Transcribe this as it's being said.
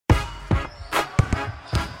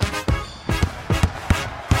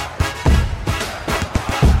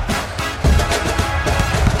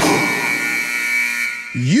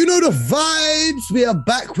the vibes. We are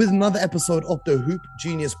back with another episode of the Hoop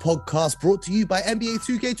Genius podcast brought to you by NBA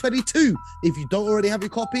 2K22. If you don't already have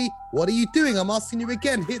your copy, what are you doing? I'm asking you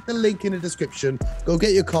again. Hit the link in the description. Go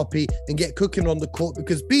get your copy and get cooking on the court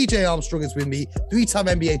because BJ Armstrong is with me, three-time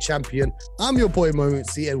NBA champion. I'm your boy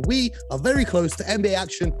Moency, and we are very close to NBA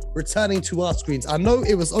action returning to our screens. I know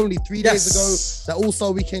it was only 3 days ago that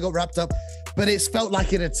All-Star Weekend got wrapped up, but it's felt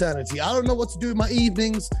like an eternity. I don't know what to do with my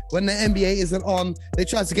evenings when the NBA isn't on. They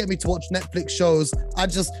tried to get me to watch Netflix shows. I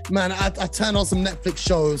turned on some Netflix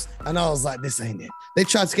shows and I was like, this ain't it. They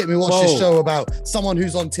tried to get me to watch this show about someone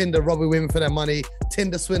who's on Tinder robbing women for their money,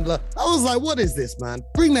 Tinder swindler. I was like, what is this, man?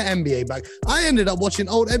 Bring the NBA back. I ended up watching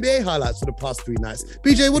old NBA highlights for the past 3 nights.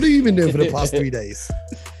 BJ, what have you been doing for the past 3 days?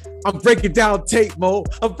 I'm breaking down tape, Mo.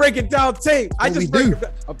 I'm breaking down tape. I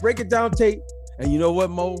break it down tape. And you know what,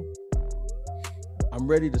 Mo? I'm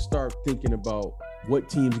ready to start thinking about what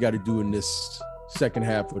teams got to do in this second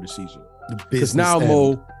half of the season. Because now,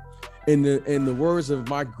 Mo, in the words of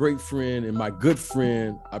my great friend and my good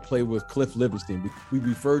friend, I play with Cliff Livingston. We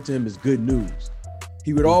referred to him as good news.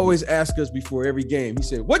 He would always ask us before every game. He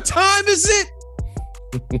said, "What time is it?"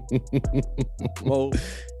 Mo,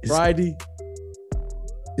 Friday.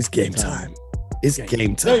 It's game time. It's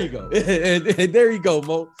game time. There you go. And there you go,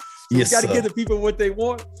 Mo. So yes, we got to give the people what they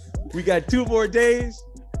want. We got 2 more days.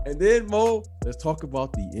 And then, Mo, let's talk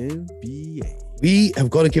about the NBA. We have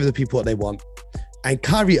got to give the people what they want. And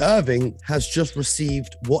Kyrie Irving has just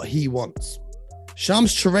received what he wants.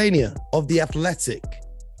 Shams Charania of The Athletic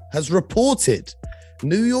has reported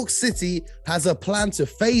New York City has a plan to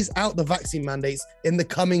phase out the vaccine mandates in the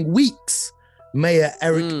coming weeks. Mayor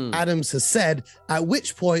Eric Adams has said, at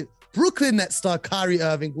which point Brooklyn Nets star Kyrie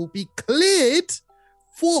Irving will be cleared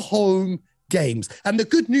for home games. And the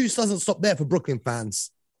good news doesn't stop there for Brooklyn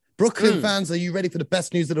fans. Brooklyn fans, are you ready for the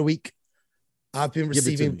best news of the week? I've been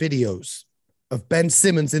receiving videos of Ben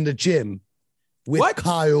Simmons in the gym with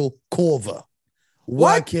Kyle Korver,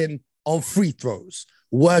 working on free throws,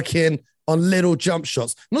 working on little jump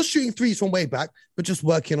shots, not shooting threes from way back, but just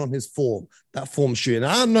working on his form, that form shooting.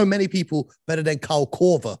 I don't know many people better than Kyle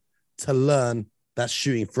Korver to learn that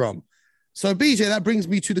shooting from. So, BJ, that brings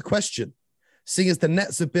me to the question. Seeing as the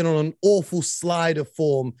Nets have been on an awful slide of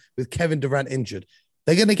form with Kevin Durant injured,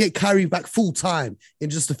 they're going to get Kyrie back full time in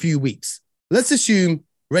just a few weeks. Let's assume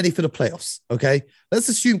ready for the playoffs, okay? Let's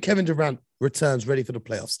assume Kevin Durant returns ready for the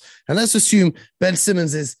playoffs. And let's assume Ben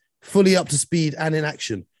Simmons is fully up to speed and in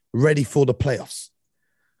action, ready for the playoffs.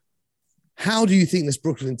 How do you think this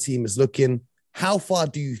Brooklyn team is looking? How far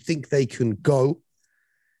do you think they can go?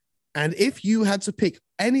 And if you had to pick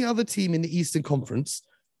any other team in the Eastern Conference,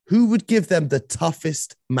 who would give them the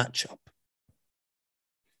toughest matchup?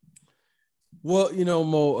 Well, you know,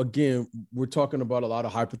 Mo, again, we're talking about a lot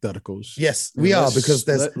of hypotheticals. Yes, we are, because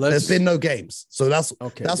there's been no games. So that's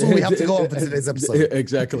what we have to go on for today's episode.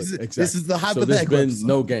 Exactly. This is the hypothetical. So there's been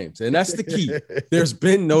no games. And that's the key. There's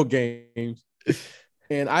been no games.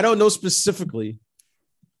 And I don't know specifically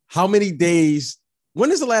how many days.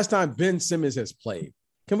 When is the last time Ben Simmons has played?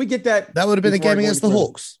 Can we get that? That would have been the game against the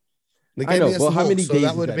Hawks. The game against the how Hawks. many so days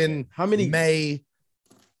that would have been May.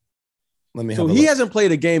 Let me. So he hasn't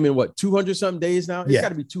played a game in what, 200 something days now? It's got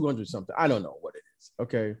to be 200 something. I don't know what it is.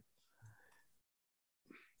 Okay.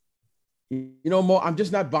 You know, Mo, I'm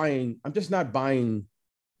just not buying,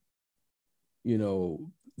 you know,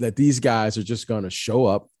 that these guys are just going to show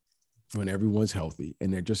up when everyone's healthy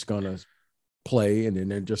and they're just going to play and then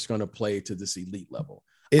they're just going to play to this elite level.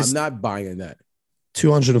 I'm not buying that.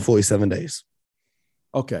 247 days.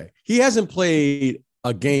 Okay. He hasn't played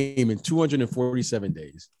a game in 247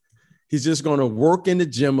 days. He's just going to work in the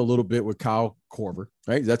gym a little bit with Kyle Korver,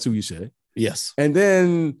 right? That's who you said. Yes. And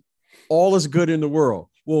then all is good in the world.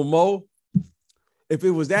 Well, Mo, if it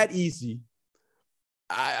was that easy,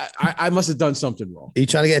 I must have done something wrong. You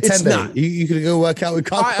trying to get a 10-day? You could go work out with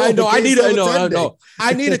Kyle Korver. I know.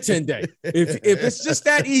 I need a 10-day. If it's just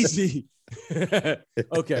that easy.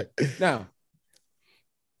 Okay. Now,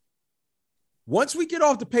 once we get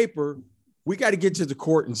off the paper, we got to get to the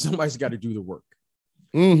court and somebody's got to do the work.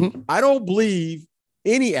 Mm-hmm. I don't believe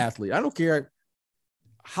any athlete, I don't care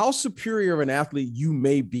how superior of an athlete you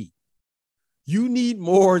may be, you need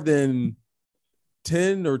more than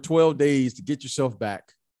 10 or 12 days to get yourself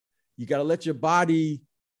back. You got to let your body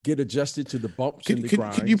get adjusted to the bumps and the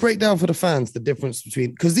grinds. Could you break down for the fans the difference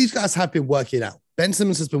between, because these guys have been working out. Ben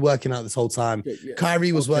Simmons has been working out this whole time. Yeah.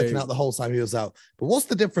 Kyrie was working out the whole time he was out. But what's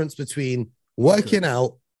the difference between working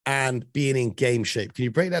out and being in game shape? Can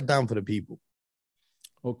you break that down for the people?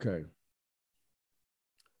 Okay.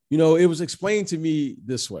 You know, it was explained to me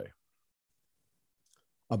this way.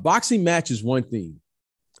 A boxing match is one thing.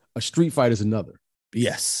 A street fight is another.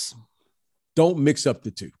 Yes. Don't mix up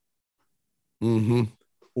the two. Mm-hmm.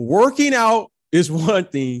 Working out is one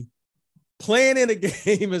thing. Playing in a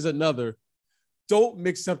game is another. Don't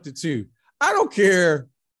mix up the two. I don't care.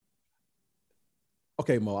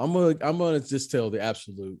 Okay, Mo, I'm gonna just tell the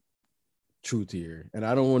absolute truth here, and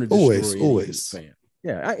I don't want to destroy always fan.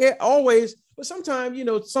 Yeah, always. But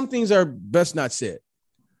sometimes, some things are best not said.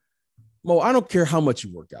 Mo, I don't care how much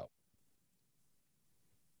you work out.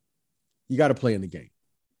 You got to play in the game.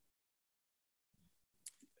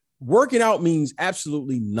 Working out means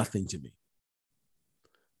absolutely nothing to me.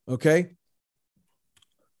 Okay?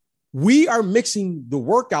 We are mixing the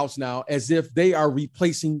workouts now as if they are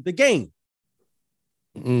replacing the game.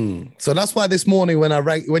 So that's why this morning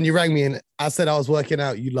when you rang me and I said I was working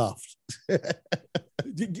out, you laughed.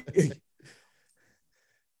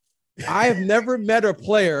 I have never met a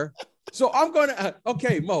player. So I'm going to,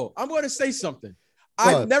 okay, Mo, I'm going to say something.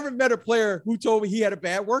 I've never met a player who told me he had a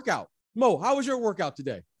bad workout. Mo, how was your workout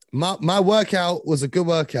today? My workout was a good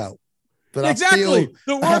workout. But exactly.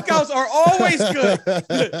 The workouts are always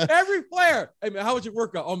good. Every player. Hey, man, how was your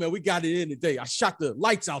workout? Oh, man, we got it in today. I shot the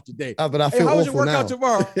lights out today. But I feel how was your now. workout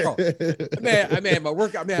tomorrow? Man, my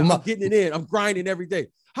workout, man, I'm getting it in. I'm grinding every day.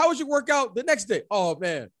 How was your workout the next day? Oh,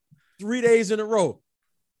 man, 3 days in a row.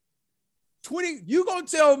 20. You going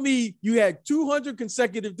to tell me you had 200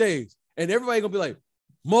 consecutive days and everybody going to be like,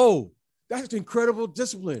 Mo, that's incredible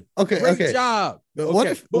discipline. Great job. What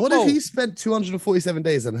if he spent 247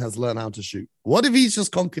 days and has learned how to shoot? What if he's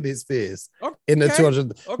just conquered his fears in the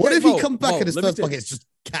 200? What if he comes back and his first bucket is just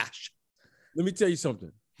cash? Let me tell you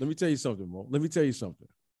something. Mo. Let me tell you something.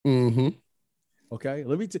 Mm-hmm. Okay.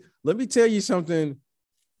 Let me tell you something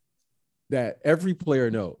that every player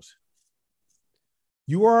knows.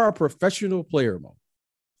 You are a professional player, Mo.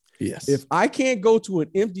 Yes. If I can't go to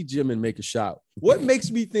an empty gym and make a shot, what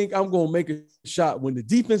makes me think I'm going to make a shot when the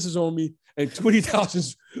defense is on me and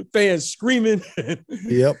 20,000 fans screaming?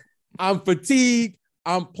 Yep. I'm fatigued.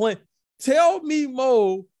 I'm playing. Tell me,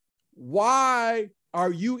 Mo, why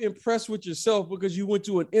are you impressed with yourself because you went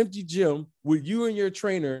to an empty gym with you and your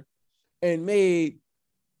trainer and made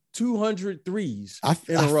 200 threes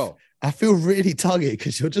in a row? I feel really targeted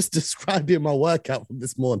because you're just describing my workout from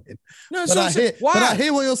this morning. No, but I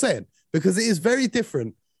hear what you're saying because it is very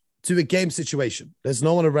different to a game situation. There's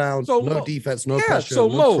no one around, no defense, no pressure,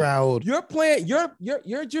 no crowd. You're playing.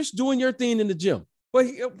 You're just doing your thing in the gym. But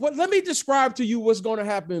let me describe to you what's going to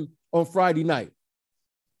happen on Friday night.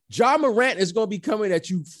 Ja Morant is going to be coming at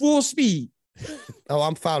you full speed. Oh,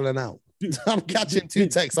 I'm fouling out. I'm catching two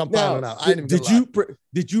texts. I'm fouling out.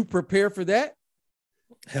 Did you prepare for that?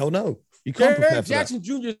 Hell no. You can't prepare for Jackson that.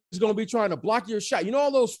 Jr. is going to be trying to block your shot. You know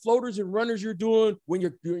all those floaters and runners you're doing when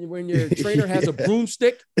your trainer has a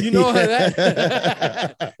broomstick? You know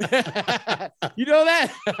that? You know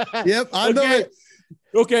that? Yep, I know it.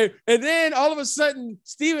 Okay. And then all of a sudden,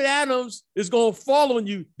 Steven Adams is going to fall on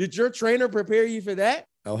you. Did your trainer prepare you for that?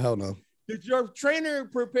 Oh, hell no. Did your trainer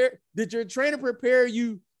prepare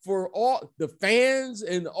you for all the fans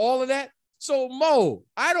and all of that? So, Mo,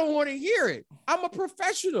 I don't want to hear it. I'm a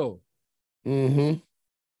professional. Mm-hmm.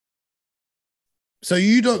 So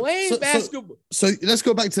you don't playing basketball. So let's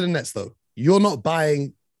go back to the Nets, though. You're not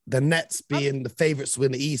buying the Nets being the favorites to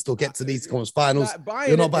win the East or get to the East Conference Finals.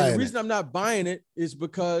 You're not buying it. The reason I'm not buying it is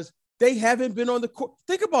because they haven't been on the court.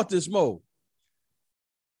 Think about this, Mo.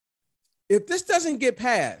 If this doesn't get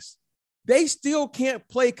passed, they still can't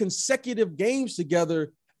play consecutive games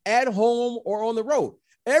together at home or on the road.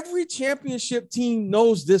 Every championship team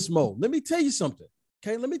knows this, Mo. Let me tell you something.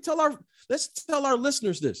 Okay, let's tell our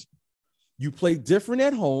listeners this. You play different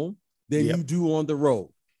at home than you do on the road.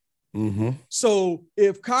 Mm-hmm. So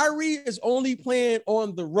if Kyrie is only playing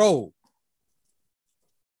on the road,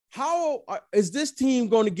 how is this team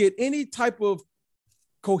going to get any type of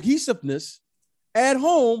cohesiveness at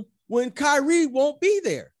home when Kyrie won't be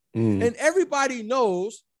there? And everybody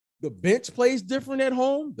knows the bench plays different at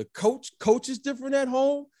home. The coach coaches different at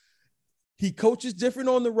home. He coaches different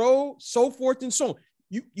on the road, so forth and so on.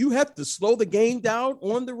 You have to slow the game down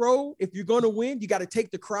on the road. If you're going to win, you got to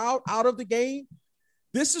take the crowd out of the game.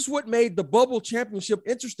 This is what made the bubble championship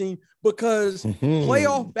interesting because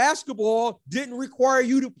playoff basketball didn't require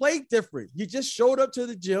you to play different. You just showed up to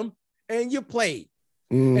the gym and you played.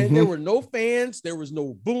 And there were no fans. There was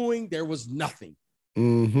no booing. There was nothing.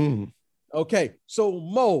 Okay, so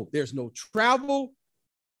Mo, there's no travel.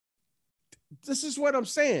 This is what I'm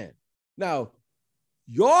saying. Now,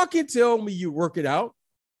 y'all can tell me you work it out.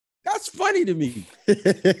 That's funny to me.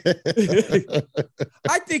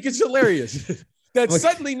 I think it's hilarious. that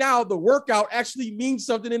suddenly now the workout actually means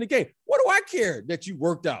something in the game. What do I care that you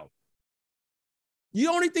worked out? The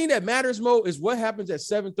only thing that matters, Mo, is what happens at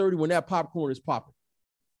 7:30 when that popcorn is popping.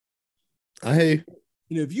 I hear you.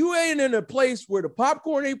 And if you ain't in a place where the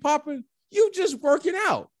popcorn ain't popping, you just working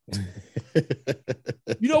out.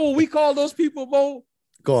 You know what we call those people, Mo?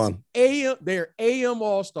 Go on. They're AM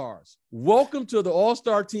All-Stars. Welcome to the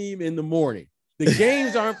All-Star team in the morning. The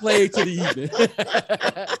games aren't played to the evening.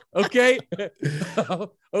 Okay?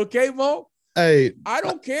 Okay, Mo? Hey. I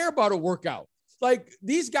don't care about a workout. Like,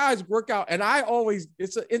 these guys work out, and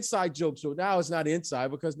it's an inside joke, so now it's not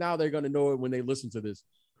inside because now they're going to know it when they listen to this.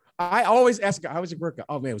 I always ask, how was your workout?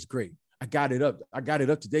 Oh, man, it was great. I got it up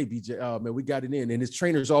today, BJ. Oh, man, we got it in. And his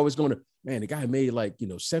trainer's always going to, man, the guy made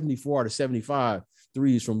 74 out of 75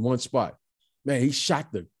 threes from one spot. Man, he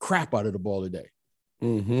shot the crap out of the ball today.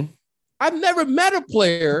 Mm-hmm. I've never met a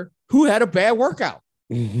player who had a bad workout.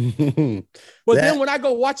 But then when I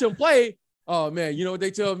go watch him play, oh, man, you know what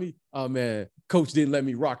they tell me? Oh, man, coach didn't let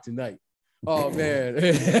me rock tonight. Oh, man.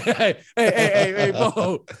 Hey,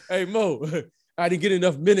 Mo. Hey, Mo. I didn't get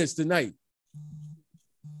enough minutes tonight.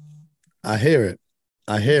 I hear it.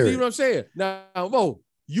 See what I'm saying? Now, Mo,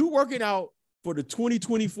 you working out for the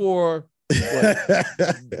 2024.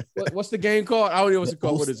 What's the game called? I don't know what's it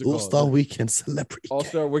called. What is it called? All-Star Weekend Celebrity.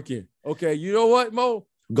 All-Star Weekend. Okay, you know what, Mo?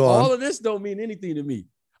 Go on. All of this don't mean anything to me.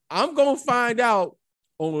 I'm going to find out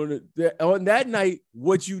on that night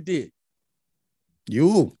what you did.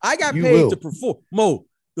 I got paid to perform. Mo,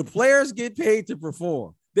 the players get paid to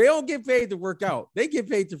perform. They don't get paid to work out. They get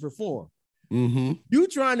paid to perform. Mm-hmm. You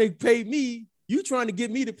trying to pay me. You trying to get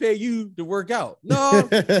me to pay you to work out. No.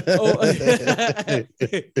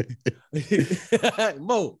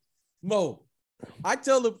 Mo, I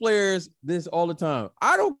tell the players this all the time.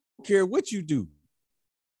 I don't care what you do.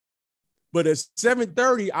 But at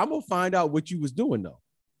 7:30, I'm going to find out what you was doing, though.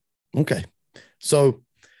 Okay. So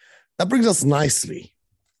that brings us nicely.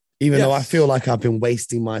 Even though I feel like I've been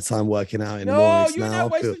wasting my time working out in the mornings now. No, you're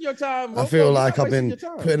not wasting your time. I feel like I've been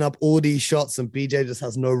putting up all these shots and BJ just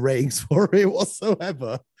has no ratings for it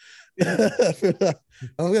whatsoever. I feel like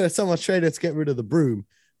I'm going to tell my trainer to get rid of the broom.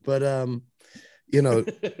 But, talking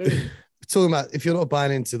about if you're not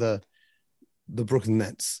buying into the Brooklyn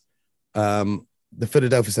Nets, the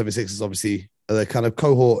Philadelphia 76ers obviously are the kind of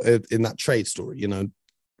cohort in that trade story,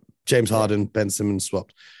 James Harden, Ben Simmons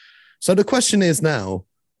swapped. So the question is now,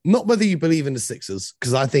 not whether you believe in the Sixers,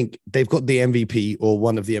 because I think they've got the MVP or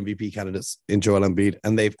one of the MVP candidates in Joel Embiid,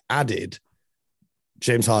 and they've added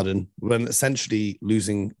James Harden when essentially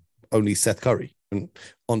losing only Seth Curry and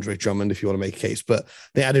Andre Drummond, if you want to make a case. But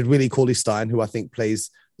they added Willie Cauley-Stein, who I think plays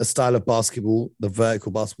a style of basketball, the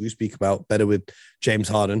vertical basketball you speak about, better with James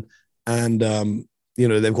Harden. And,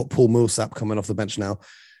 they've got Paul Millsap coming off the bench now.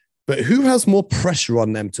 But who has more pressure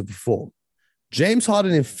on them to perform? James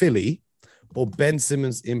Harden in Philly or Ben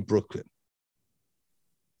Simmons in Brooklyn?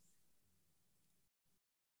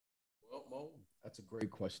 Well, Mo, that's a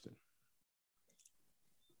great question.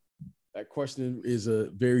 That question is a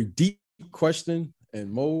very deep question.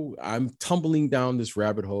 And Mo, I'm tumbling down this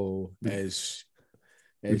rabbit hole as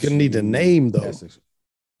you're going to need a name, though.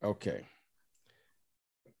 Okay.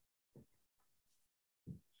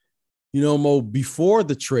 Mo, before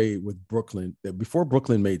the trade with Brooklyn, before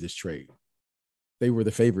Brooklyn made this trade, they were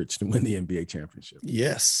the favorites to win the NBA championship.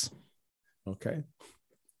 Yes. Okay.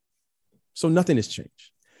 So nothing has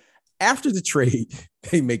changed. After the trade,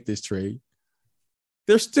 they make this trade.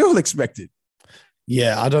 They're still expected.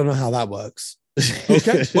 Yeah, I don't know how that works.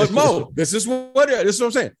 Okay. But Mo, this is what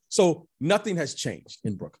I'm saying. So nothing has changed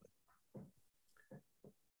in Brooklyn.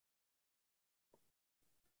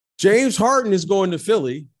 James Harden is going to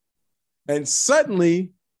Philly, and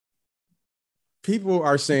suddenly people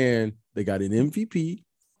are saying they got an MVP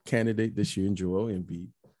candidate this year in Joel Embiid.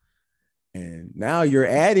 And now you're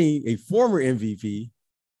adding a former MVP,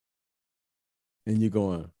 and you're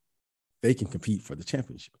going, they can compete for the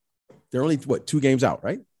championship. They're only, 2 games out,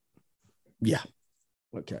 right? Yeah.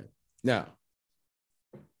 Okay.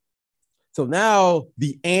 So now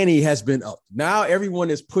the ante has been up. Now everyone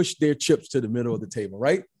has pushed their chips to the middle of the table,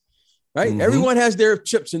 right? Right? Mm-hmm. Everyone has their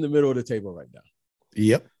chips in the middle of the table right now.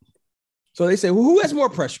 Yep. So they say, well, who has more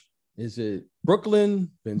pressure? Is it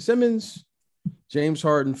Brooklyn, Ben Simmons, James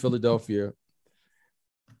Harden, Philadelphia?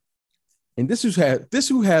 And this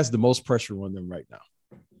who has the most pressure on them right now.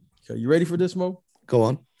 Okay, you ready for this, Mo? Go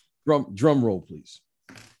on. Drum roll, please.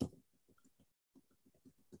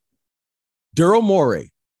 Daryl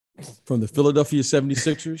Morey from the Philadelphia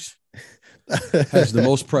 76ers has the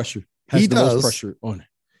most pressure. Most pressure on him.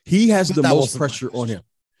 He has the most pressure on him.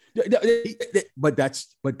 But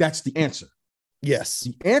that's the answer. Yes.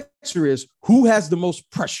 The answer is who has the most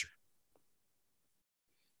pressure?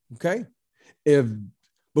 Okay.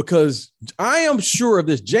 Because I am sure of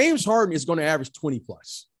this, James Harden is going to average 20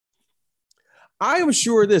 plus. I am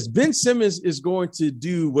sure of this, Ben Simmons is going to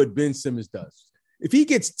do what Ben Simmons does. If he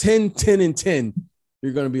gets 10, 10, and 10,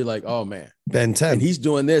 you're going to be like, oh man, Ben 10. And he's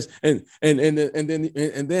doing this. And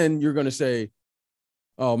then you're going to say,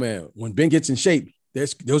 oh man, when Ben gets in shape,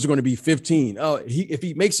 those are going to be 15. Oh, if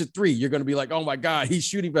he makes it 3, you're going to be like, oh my God, he's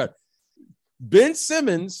shooting better. Ben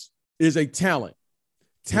Simmons is a talent.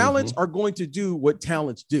 Talents are going to do what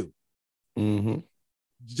talents do. Mm-hmm.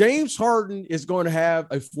 James Harden is going to have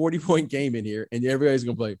a 40-point game in here, and everybody's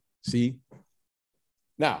going to play. See?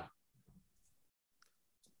 Now,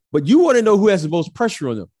 but you want to know who has the most pressure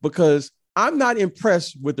on them, because I'm not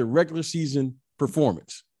impressed with the regular season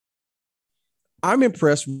performance. I'm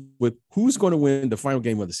impressed with who's going to win the final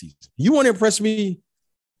game of the season. You want to impress me?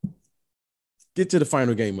 Get to the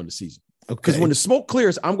final game of the season. Because when the smoke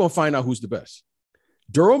clears, I'm going to find out who's the best.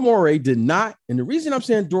 Daryl Morey did not, and the reason I'm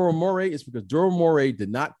saying Daryl Morey is because Daryl Morey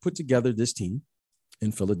did not put together this team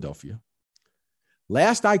in Philadelphia.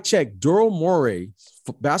 Last I checked, Daryl Morey's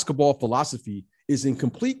basketball philosophy is in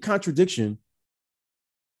complete contradiction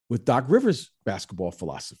with Doc Rivers' basketball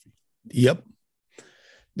philosophy. Yep.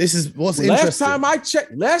 This is what's interesting.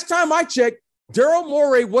 Last time I checked, Daryl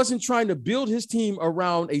Morey wasn't trying to build his team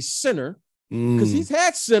around a center, because he's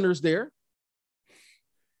had centers there.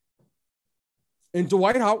 And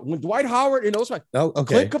Dwight Howard and those guys. Oh,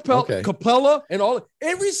 okay. Clint Capella and all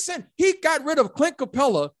every center. He got rid of Clint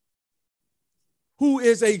Capella, who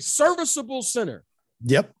is a serviceable center.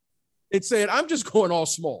 Yep. It said, I'm just going all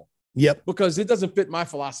small. Yep. Because it doesn't fit my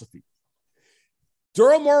philosophy.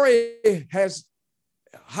 Daryl Morey has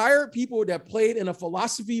hired people that played in a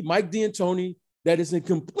philosophy, Mike D'Antoni, that is in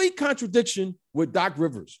complete contradiction with Doc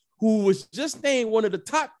Rivers, who was just named one of the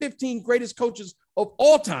top 15 greatest coaches of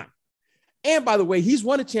all time. And by the way, he's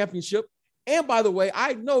won a championship. And by the way,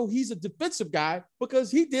 I know he's a defensive guy because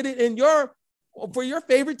he did it for your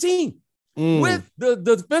favorite team with the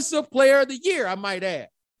defensive player of the year, I might add.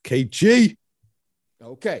 KG.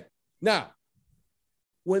 Okay. Now,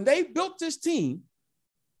 when they built this team,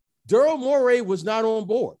 Daryl Morey was not on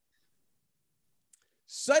board.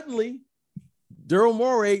 Suddenly, Daryl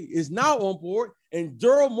Morey is now on board, and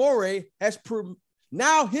Daryl Morey has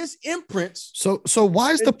now his imprints. So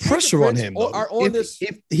why is the pressure on him?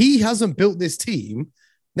 If he hasn't built this team,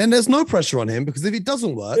 then there's no pressure on him, because if it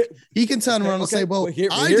doesn't work, he can turn around and say, well,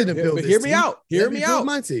 I didn't build this team. Hear me out.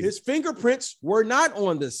 My team. His fingerprints were not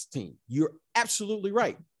on this team. You're absolutely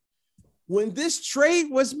right. When this trade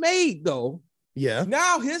was made, though,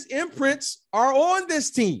 now his imprints are on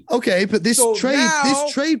this team. Okay, but this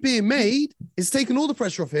trade being made is taking all the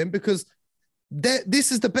pressure off him, because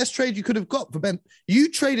this is the best trade you could have got for Ben. You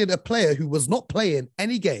traded a player who was not playing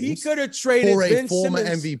any games. He could have traded for Ben a former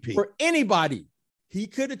Simmons MVP for anybody. He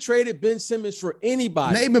could have traded Ben Simmons for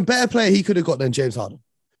anybody. Name a better player he could have got than James Harden.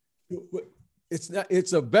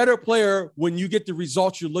 It's a better player when you get the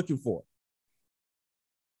results you're looking for.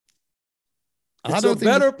 It's a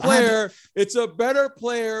better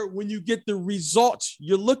player when you get the results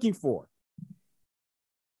you're looking for.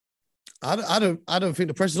 I don't think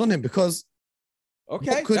the pressure's on him, because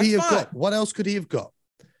what could he have got? What else could he have got?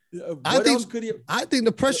 I think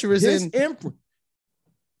the pressure is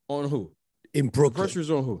on who? In Brooklyn. The pressure's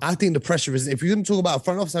on who? I think the pressure is, if you're going to talk about a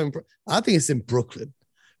front office, I think it's in Brooklyn,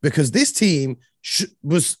 because this team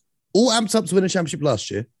was all amped up to win a championship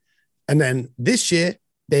last year. And then this year,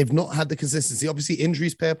 they've not had the consistency. Obviously,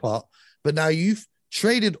 injuries play a part, but now you've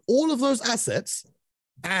traded all of those assets,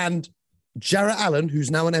 and Jarrett Allen,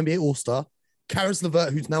 who's now an NBA All-Star, Karis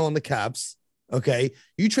LeVert, who's now on the Cavs. Okay.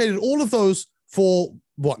 You traded all of those for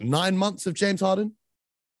 9 months of James Harden?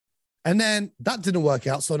 And then that didn't work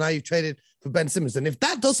out. So now you've traded for Ben Simmons. And if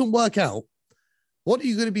that doesn't work out, what are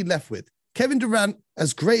you going to be left with? Kevin Durant,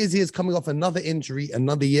 as great as he is, coming off another injury,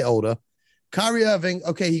 another year older. Kyrie Irving,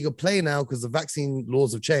 okay, he could play now because the vaccine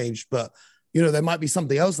laws have changed, but there might be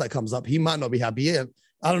something else that comes up. He might not be happy yet.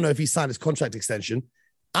 I don't know if he signed his contract extension.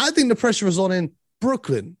 I think the pressure is on in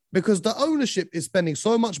Brooklyn, because the ownership is spending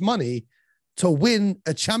so much money to win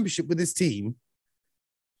a championship with this team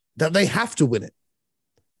that they have to win it.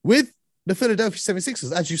 With the Philadelphia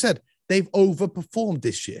 76ers, as you said, they've overperformed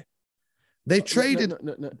this year. They've traded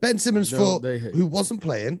Ben Simmons who wasn't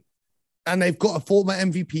playing, and they've got a former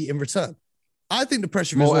MVP in return. I think the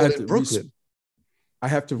pressure is on in Brooklyn. I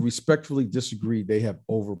have to respectfully disagree. They have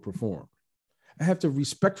overperformed. I have to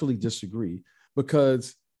respectfully disagree,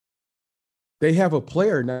 because they have a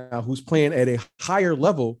player now who's playing at a higher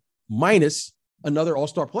level minus another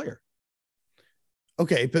all-star player.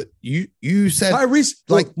 Okay, but you said Tyrese,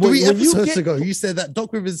 like when 3 episodes get, ago, you said that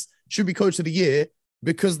Doc Rivers should be coach of the year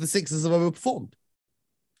because the Sixers have overperformed.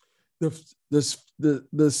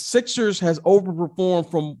 The Sixers has overperformed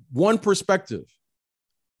from one perspective.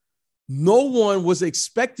 No one was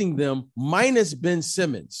expecting them, minus Ben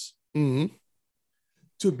Simmons,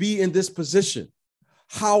 to be in this position.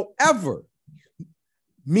 However,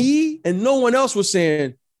 me and no one else was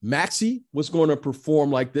saying Maxey was going to perform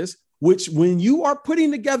like this, which when you are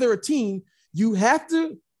putting together a team, you have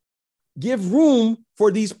to give room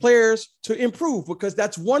for these players to improve, because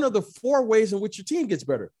that's one of the 4 ways in which your team gets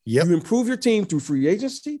better. Yep. You improve your team through free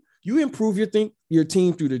agency. You improve your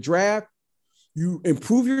team through the draft. You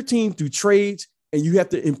improve your team through trades, and you have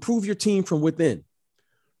to improve your team from within.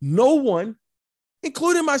 No one,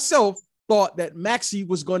 including myself, thought that Maxey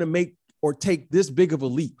was going to make or take this big of a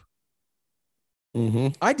leap.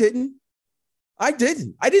 I didn't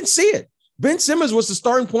see it. Ben Simmons was the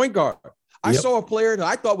starting point guard. I saw a player that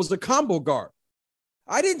I thought was the combo guard.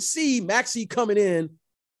 I didn't see Maxey coming in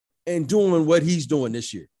and doing what he's doing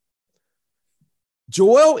this year.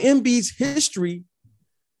 Joel Embiid's history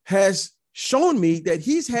has shown me that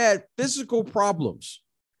he's had physical problems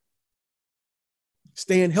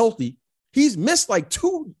staying healthy. He's missed like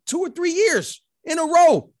two or 3 years in a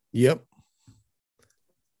row. Yep.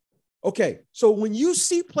 Okay, so when you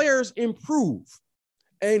see players improve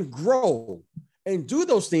and grow and do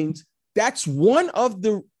those things, that's one of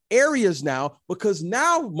the areas now, because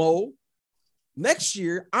now, Mo, next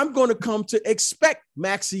year, I'm going to come to expect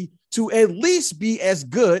Maxey to at least be as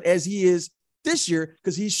good as he is this year,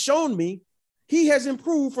 because he's shown me he has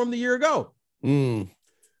improved from the year ago.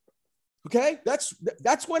 Okay, that's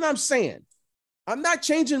what I'm saying. I'm not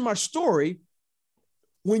changing my story.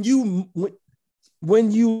 When you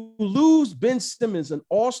lose Ben Simmons, an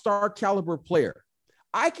all-star caliber player,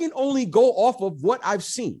 I can only go off of what I've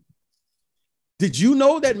seen. Did you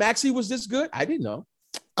know that Maxey was this good? I didn't know.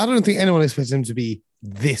 I don't think anyone expects him to be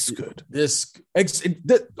this good.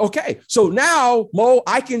 Okay, so now, Mo,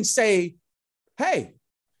 I can say, hey,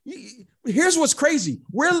 here's what's crazy.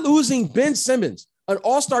 We're losing Ben Simmons, an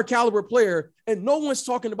all-star caliber player, and no one's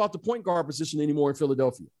talking about the point guard position anymore in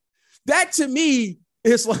Philadelphia. That, to me,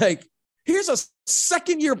 is like, here's a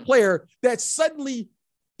second-year player that suddenly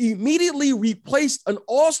immediately replaced an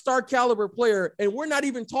all-star caliber player, and we're not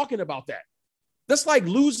even talking about that. That's like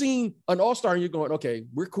losing an all-star and you're going, okay,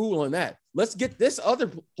 we're cool on that. Let's get this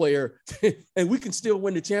other player and we can still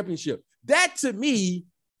win the championship. That, to me,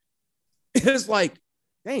 is like,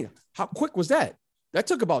 dang, how quick was that? That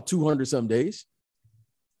took about 200 some days.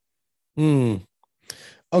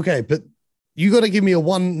 Okay, but you got to give me a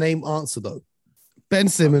one-name answer, though. Ben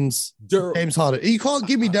Simmons, James Harden. You can't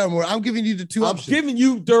give me Daryl Morey. I'm giving you the two options. I'm giving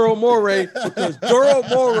you Daryl Morey because Daryl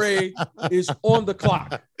Morey is on the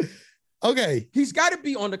clock. Okay. He's got to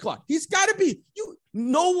be on the clock. He's got to be.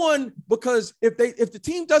 No one, because if the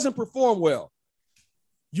team doesn't perform well,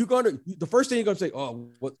 the first thing you're gonna say,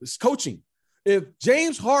 oh, what is coaching? If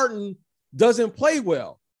James Harden doesn't play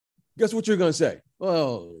well, guess what you're gonna say?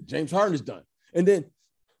 Oh, James Harden is done. And then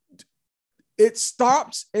it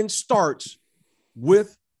stops and starts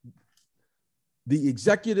with the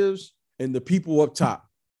executives and the people up top.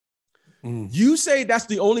 You say that's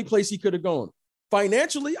the only place he could have gone.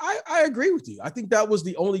 Financially, I agree with you. I think that was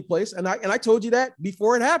the only place. And I told you that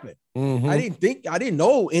before it happened. I didn't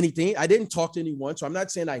know anything. I didn't talk to anyone. So I'm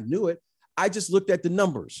not saying I knew it. I just looked at the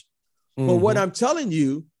numbers. But what I'm telling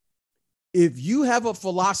you, if you have a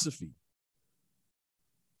philosophy,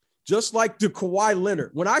 just like the Kawhi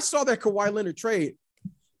Leonard, when I saw that Kawhi Leonard trade,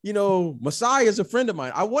 Masai is a friend of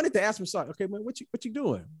mine. I wanted to ask Masai, okay, man, what you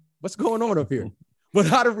doing? What's going on up here?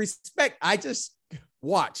 But out of respect, I just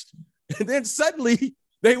watched. And then suddenly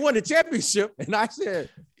they won the championship. And I said,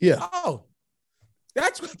 oh,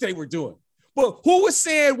 that's what they were doing. But who was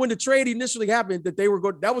saying when the trade initially happened that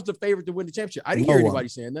that was the favorite to win the championship? I didn't hear anybody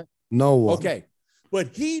saying that. No one. Okay. But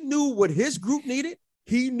he knew what his group needed.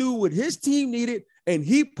 He knew what his team needed. And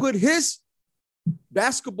he put his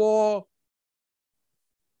basketball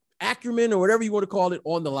acumen or whatever you want to call it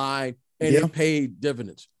on the line, and it paid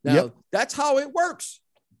dividends. Now, that's how it works.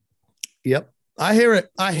 Yep. I hear it.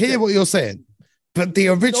 I hear what you're saying. But the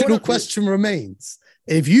original question remains.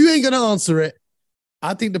 If you ain't going to answer it,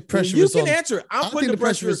 I think the pressure is on. You can answer it. I think the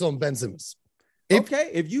pressure is on Ben Simmons.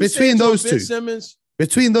 If you between those Ben two, Simmons,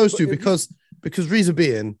 because reason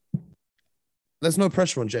being, there's no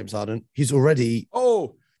pressure on James Harden. He's already.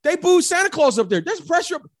 Oh, they booed Santa Claus up there. There's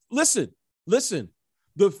pressure. Listen.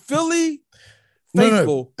 The Philly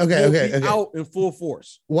faithful will be out in full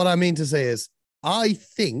force. What I mean to say is, I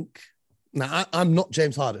think. Now, I'm not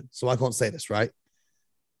James Harden, so I can't say this, right?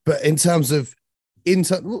 But in terms of,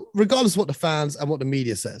 regardless of what the fans and what the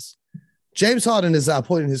media says, James Harden is at a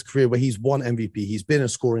point in his career where he's won MVP. He's been a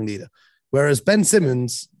scoring leader. Whereas Ben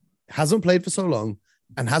Simmons hasn't played for so long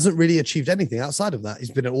and hasn't really achieved anything outside of that.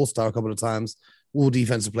 He's been an all-star a couple of times, all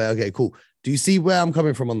defensive player. Okay, cool. Do you see where I'm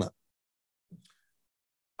coming from on that?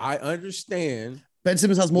 I understand. Ben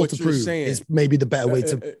Simmons has more to prove is maybe the better way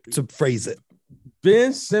to phrase it.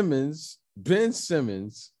 Ben Simmons.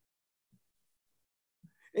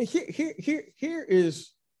 And here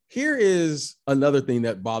is another thing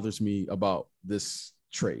that bothers me about this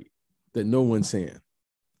trade that no one's saying.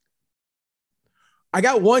 I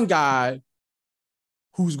got one guy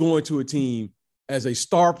who's going to a team as a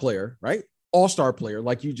star player, right? All-star player,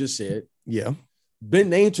 like you just said. Yeah. Been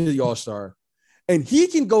named to the All-Star. And he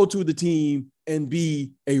can go to the team and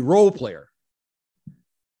be a role player.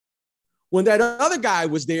 When that other guy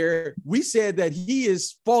was there, we said that he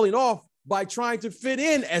is falling off by trying to fit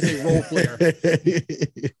in as a role player.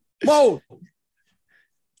 Mo,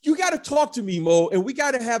 you got to talk to me, Mo, and we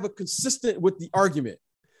got to have a consistent with the argument.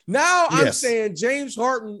 Now I'm saying James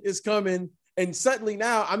Harden is coming, and suddenly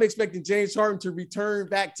now I'm expecting James Harden to return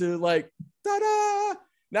back to like, ta-da.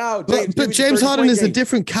 Now, but James Harden is a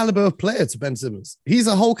different caliber of player to Ben Simmons. He's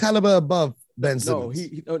a whole caliber above Ben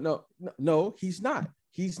Simmons. No, he's not.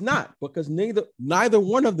 He's not, because neither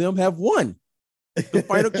one of them have won the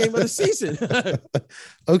final game of the season.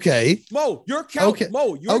 Okay. Mo, you're counting. Okay.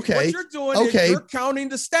 Mo, what you're doing is you're counting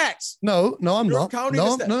the stats. No, I'm not. Counting the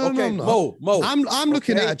stats. No, okay, I'm not. Mo. I'm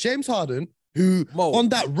looking at James Harden, who on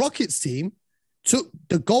that Rockets team took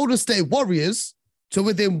the Golden State Warriors to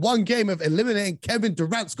within one game of eliminating Kevin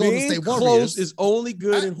Durant's Golden State Warriors. Close is only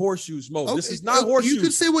good in horseshoes, Mo. Okay, this is not horseshoes. You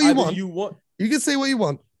can say what you want. You can say what you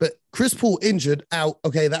want, but Chris Paul injured out.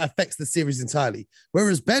 Okay, that affects the series entirely.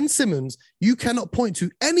 Whereas Ben Simmons, you cannot point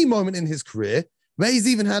to any moment in his career where he's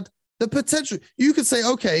even had the potential. You could say,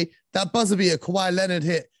 okay, that buzzer beater Kawhi Leonard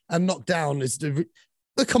hit and knocked down is the.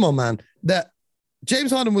 But come on, man. That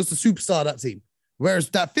James Harden was the superstar of that team. Whereas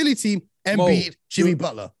that Philly team, Embiid, Jimmy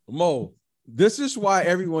Butler. Mo, this is why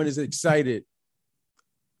everyone is excited.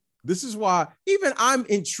 This is why even I'm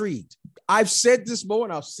intrigued. I've said this, Mo,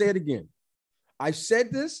 and I'll say it again. I've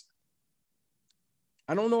said this.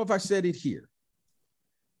 I don't know if I said it here.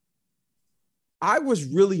 I was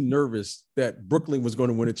really nervous that Brooklyn was going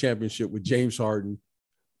to win a championship with James Harden,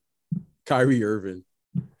 Kyrie Irving,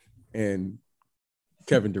 and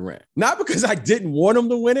Kevin Durant. Not because I didn't want them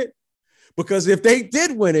to win it, because if they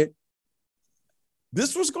did win it,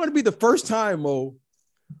 this was going to be the first time, Mo,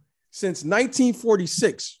 since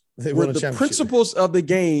 1946, where the principles of the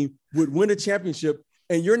game would win a championship,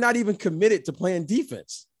 and you're not even committed to playing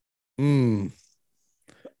defense. Mm.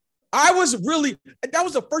 That was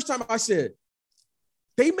the first time I said,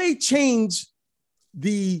 they may change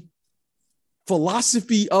the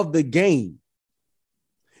philosophy of the game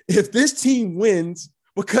if this team wins,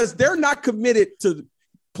 because they're not committed to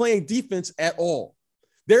playing defense at all.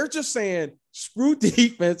 They're just saying, screw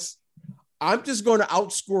defense. I'm just going to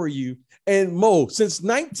outscore you. And Mo, since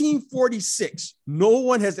 1946, no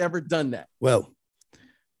one has ever done that. Well,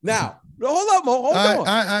 now, hold up, Mo. Hold on. All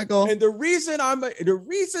right, go. And the reason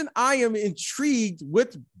I am intrigued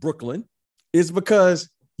with Brooklyn is because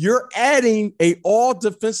you're adding a all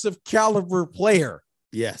defensive caliber player.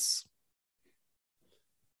 Yes.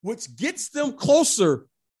 Which gets them closer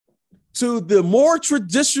to the more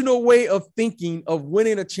traditional way of thinking of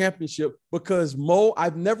winning a championship, because Mo,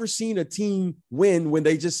 I've never seen a team win when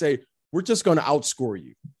they just say, we're just going to outscore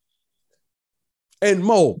you. And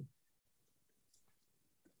Mo,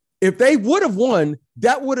 if they would have won,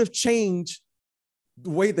 that would have changed the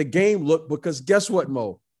way the game looked, because guess what,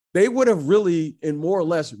 Mo? They would have really and more or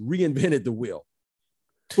less reinvented the wheel,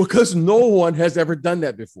 because no one has ever done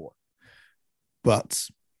that before. But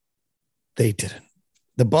they didn't.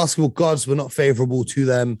 The basketball gods were not favorable to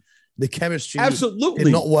them. The chemistry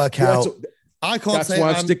did not work out. I can't say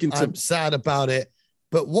I'm sad about it.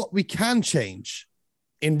 But what we can change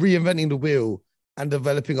in reinventing the wheel and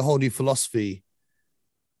developing a whole new philosophy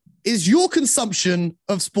is your consumption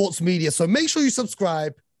of sports media. So make sure you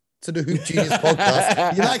subscribe to the Hoop Genius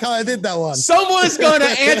podcast. You like how I did that one? Someone's going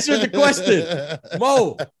to answer the question.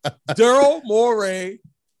 Mo, Daryl Morey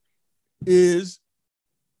is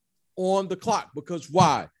on the clock. Because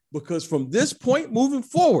why? Because from this point moving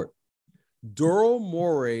forward, Daryl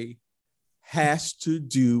Morey has to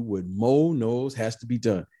do what Mo knows has to be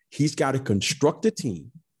done. He's got to construct a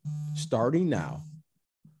team starting now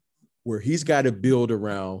where he's got to build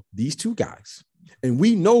around these two guys. And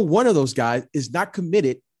we know one of those guys is not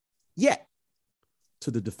committed yet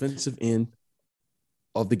to the defensive end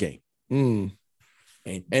of the game.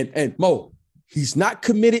 And Mo, he's not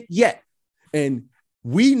committed yet. And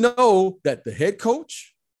we know that the head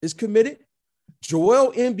coach is committed.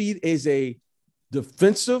 Joel Embiid is a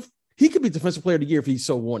defensive. He could be defensive player of the year if he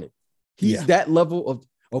so wanted. He's that level of,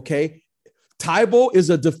 okay. Tybo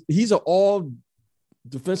is he's an all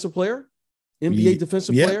defensive player, NBA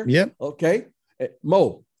defensive player. Yeah. Okay.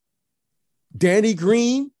 Mo, Danny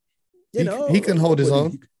Green, he can hold his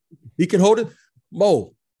own. He can hold it.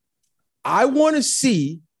 Mo, I want to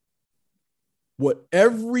see what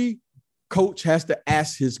every coach has to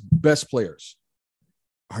ask his best players.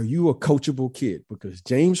 Are you a coachable kid? Because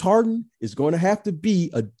James Harden is going to have to be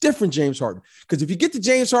a different James Harden. Because if you get to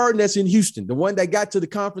James Harden that's in Houston, the one that got to the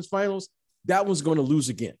conference finals, that one's going to lose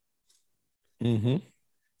again. Mm-hmm.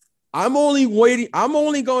 I'm only waiting. I'm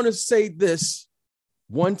only going to say this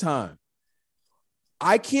one time.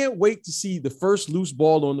 I can't wait to see the first loose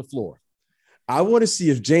ball on the floor. I want to see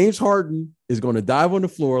if James Harden is going to dive on the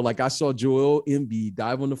floor like I saw Joel Embiid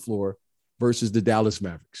dive on the floor versus the Dallas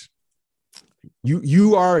Mavericks.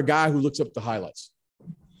 You are a guy who looks up the highlights.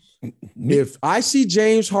 If I see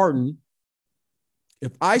James Harden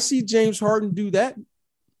do that,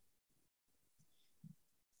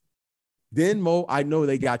 then Mo, I know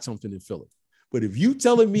they got something in Philly. But if you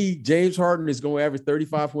telling me James Harden is going to average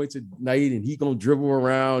 35 points a night and he's going to dribble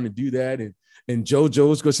around and do that, and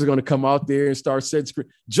JoJo's just going to come out there and start setting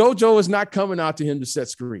screens. JoJo is not coming out to him to set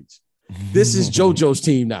screens. This is JoJo's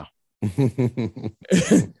team now.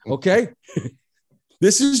 Okay?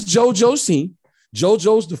 This is JoJo's team.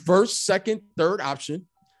 JoJo's the first, second, third option.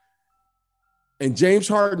 And James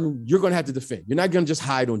Harden, you're going to have to defend. You're not going to just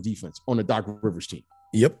hide on defense on the Doc Rivers team.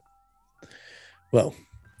 Yep. Well,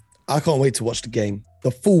 I can't wait to watch the game,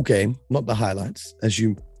 the full game, not the highlights, as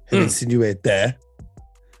you have insinuated there.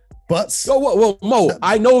 But well, Mo,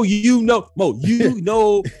 I know Mo, you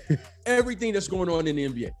know everything that's going on in the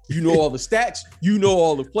NBA. You know all the stats, you know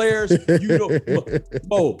all the players, you know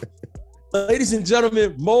Mo. Ladies and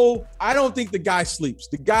gentlemen, Mo, I don't think the guy sleeps.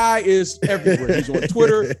 The guy is everywhere. He's on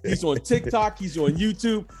Twitter, he's on TikTok, he's on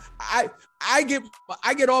YouTube. I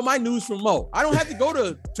get all my news from Mo. I don't have to go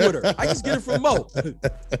to Twitter. I just get it from Mo.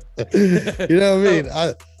 You know what I mean?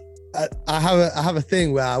 I have a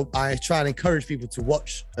thing where I try and encourage people to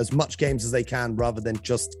watch as much games as they can rather than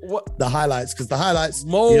just the highlights, because the highlights,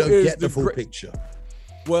 Mo, you don't get the full picture.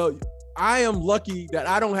 Well, I am lucky that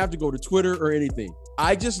I don't have to go to Twitter or anything.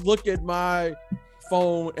 I just look at my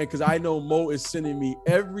phone, and because I know Mo is sending me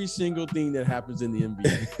every single thing that happens in the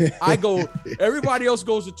NBA. Everybody else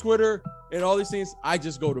goes to Twitter and all these things. I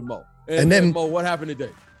just go to Mo. And then Mo, what happened today?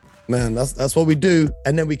 Man, that's what we do.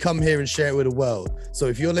 And then we come here and share it with the world. So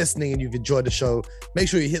if you're listening and you've enjoyed the show, make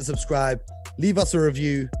sure you hit subscribe, leave us a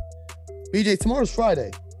review. BJ, tomorrow's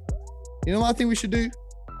Friday. You know what I think we should do?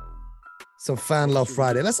 Some Fan Love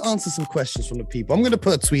Friday. Let's answer some questions from the people. I'm going to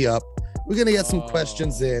put a tweet up. We're going to get some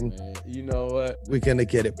questions in. Man. You know what? We're going to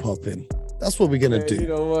get it popping. That's what we're going to do. You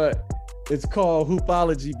know what? It's called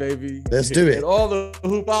Hoopology, baby. Let's do it. And all the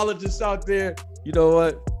hoopologists out there, you know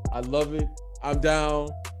what? I love it. I'm down.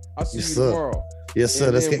 I'll see you tomorrow. Yes,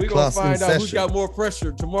 sir. Let's get class in session. We're going to find out who's got more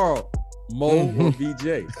pressure tomorrow, Mo or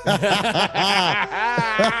BJ.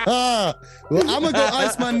 Well, I'm going to go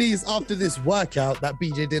ice my knees after this workout that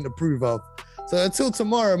BJ didn't approve of. So until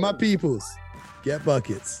tomorrow, my peoples, get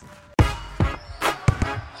buckets.